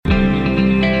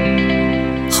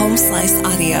Home Slice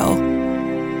Audio.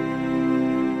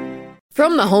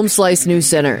 From the Home Slice News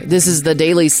Center, this is the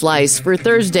Daily Slice for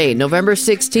Thursday, November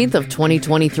 16th of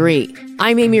 2023.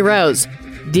 I'm Amy Rose.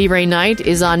 D-Ray Knight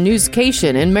is on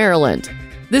Newscation in Maryland.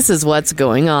 This is what's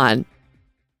going on.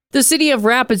 The city of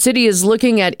Rapid City is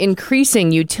looking at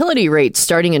increasing utility rates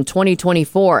starting in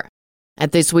 2024.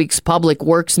 At this week's Public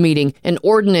Works meeting, an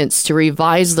ordinance to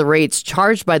revise the rates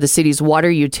charged by the city's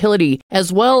water utility,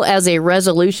 as well as a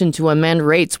resolution to amend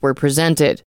rates, were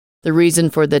presented. The reason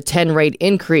for the 10-rate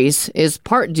increase is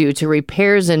part due to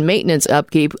repairs and maintenance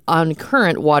upkeep on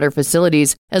current water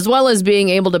facilities, as well as being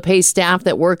able to pay staff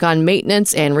that work on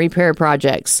maintenance and repair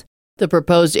projects. The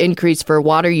proposed increase for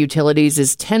water utilities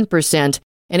is 10%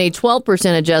 and a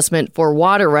 12% adjustment for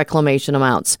water reclamation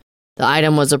amounts. The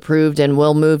item was approved and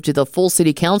will move to the full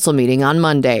city council meeting on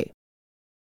Monday.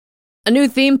 A new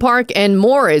theme park and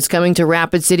more is coming to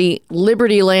Rapid City.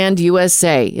 Libertyland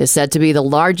USA is set to be the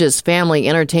largest family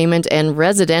entertainment and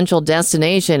residential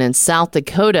destination in South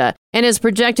Dakota and is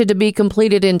projected to be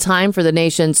completed in time for the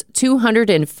nation's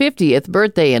 250th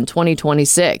birthday in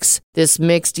 2026. This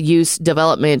mixed-use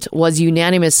development was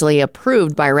unanimously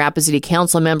approved by Rapid City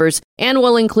Council members and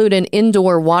will include an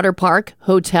indoor water park,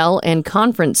 hotel and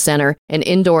conference center, an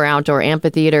indoor-outdoor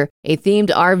amphitheater, a themed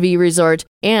RV resort,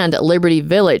 and Liberty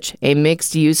Village, a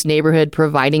mixed-use neighborhood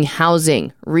providing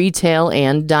housing, retail,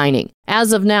 and dining.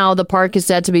 As of now, the park is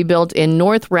set to be built in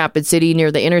North Rapid City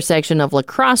near the intersection of La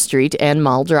Crosse Street and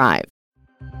Mall Drive.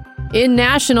 In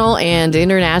national and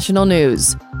international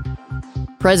news,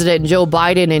 President Joe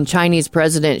Biden and Chinese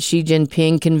President Xi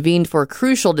Jinping convened for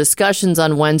crucial discussions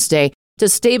on Wednesday to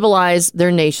stabilize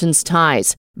their nation's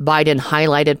ties. Biden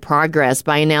highlighted progress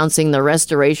by announcing the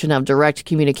restoration of direct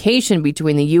communication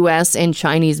between the U.S. and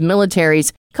Chinese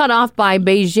militaries cut off by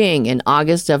Beijing in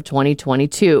August of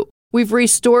 2022. We've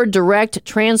restored direct,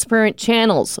 transparent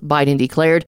channels, Biden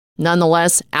declared.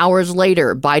 Nonetheless, hours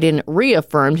later, Biden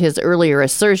reaffirmed his earlier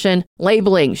assertion,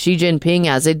 labeling Xi Jinping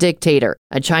as a dictator.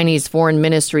 A Chinese Foreign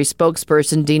Ministry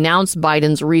spokesperson denounced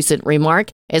Biden's recent remark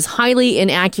as highly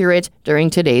inaccurate during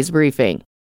today's briefing.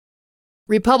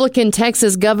 Republican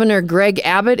Texas Governor Greg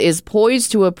Abbott is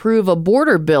poised to approve a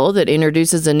border bill that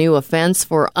introduces a new offense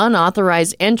for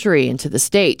unauthorized entry into the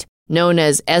state, known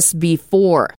as SB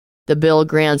 4. The bill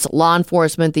grants law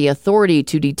enforcement the authority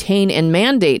to detain and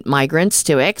mandate migrants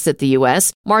to exit the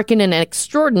U.S., marking an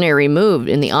extraordinary move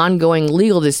in the ongoing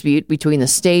legal dispute between the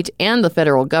state and the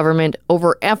federal government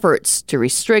over efforts to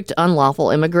restrict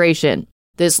unlawful immigration.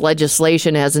 This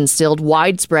legislation has instilled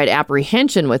widespread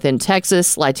apprehension within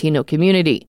Texas' Latino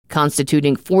community,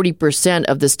 constituting 40%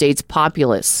 of the state's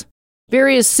populace.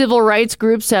 Various civil rights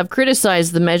groups have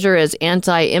criticized the measure as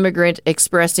anti-immigrant,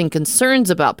 expressing concerns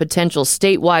about potential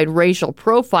statewide racial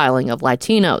profiling of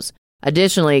Latinos.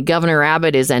 Additionally, Governor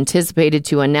Abbott is anticipated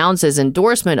to announce his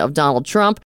endorsement of Donald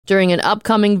Trump during an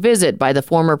upcoming visit by the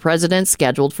former president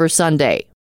scheduled for Sunday.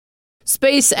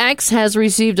 SpaceX has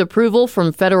received approval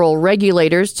from federal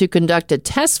regulators to conduct a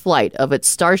test flight of its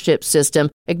Starship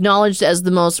system, acknowledged as the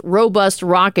most robust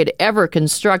rocket ever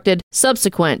constructed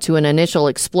subsequent to an initial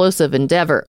explosive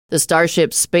endeavor. The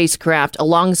Starship spacecraft,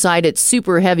 alongside its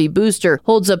Super Heavy booster,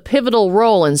 holds a pivotal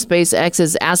role in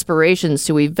SpaceX's aspirations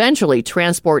to eventually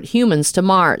transport humans to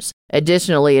Mars.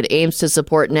 Additionally, it aims to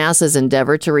support NASA's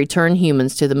endeavor to return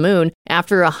humans to the moon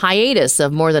after a hiatus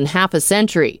of more than half a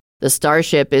century. The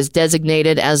Starship is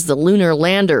designated as the lunar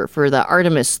lander for the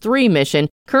Artemis 3 mission,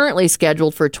 currently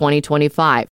scheduled for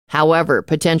 2025. However,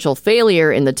 potential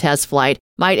failure in the test flight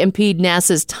might impede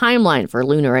NASA's timeline for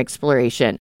lunar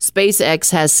exploration.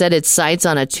 SpaceX has set its sights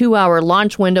on a 2-hour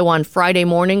launch window on Friday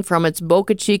morning from its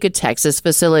Boca Chica, Texas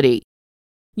facility.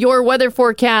 Your weather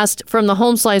forecast from the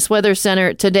Home Slice Weather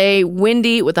Center today: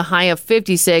 windy with a high of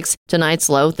 56, tonight's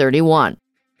low 31.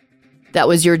 That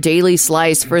was your Daily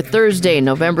Slice for Thursday,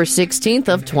 November 16th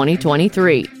of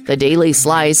 2023. The Daily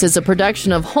Slice is a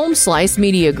production of Home Slice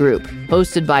Media Group,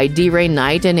 hosted by D-Ray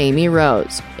Knight and Amy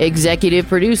Rose. Executive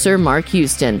producer Mark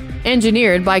Houston.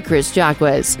 Engineered by Chris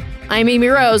Jacquez. I'm Amy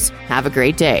Rose. Have a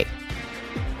great day.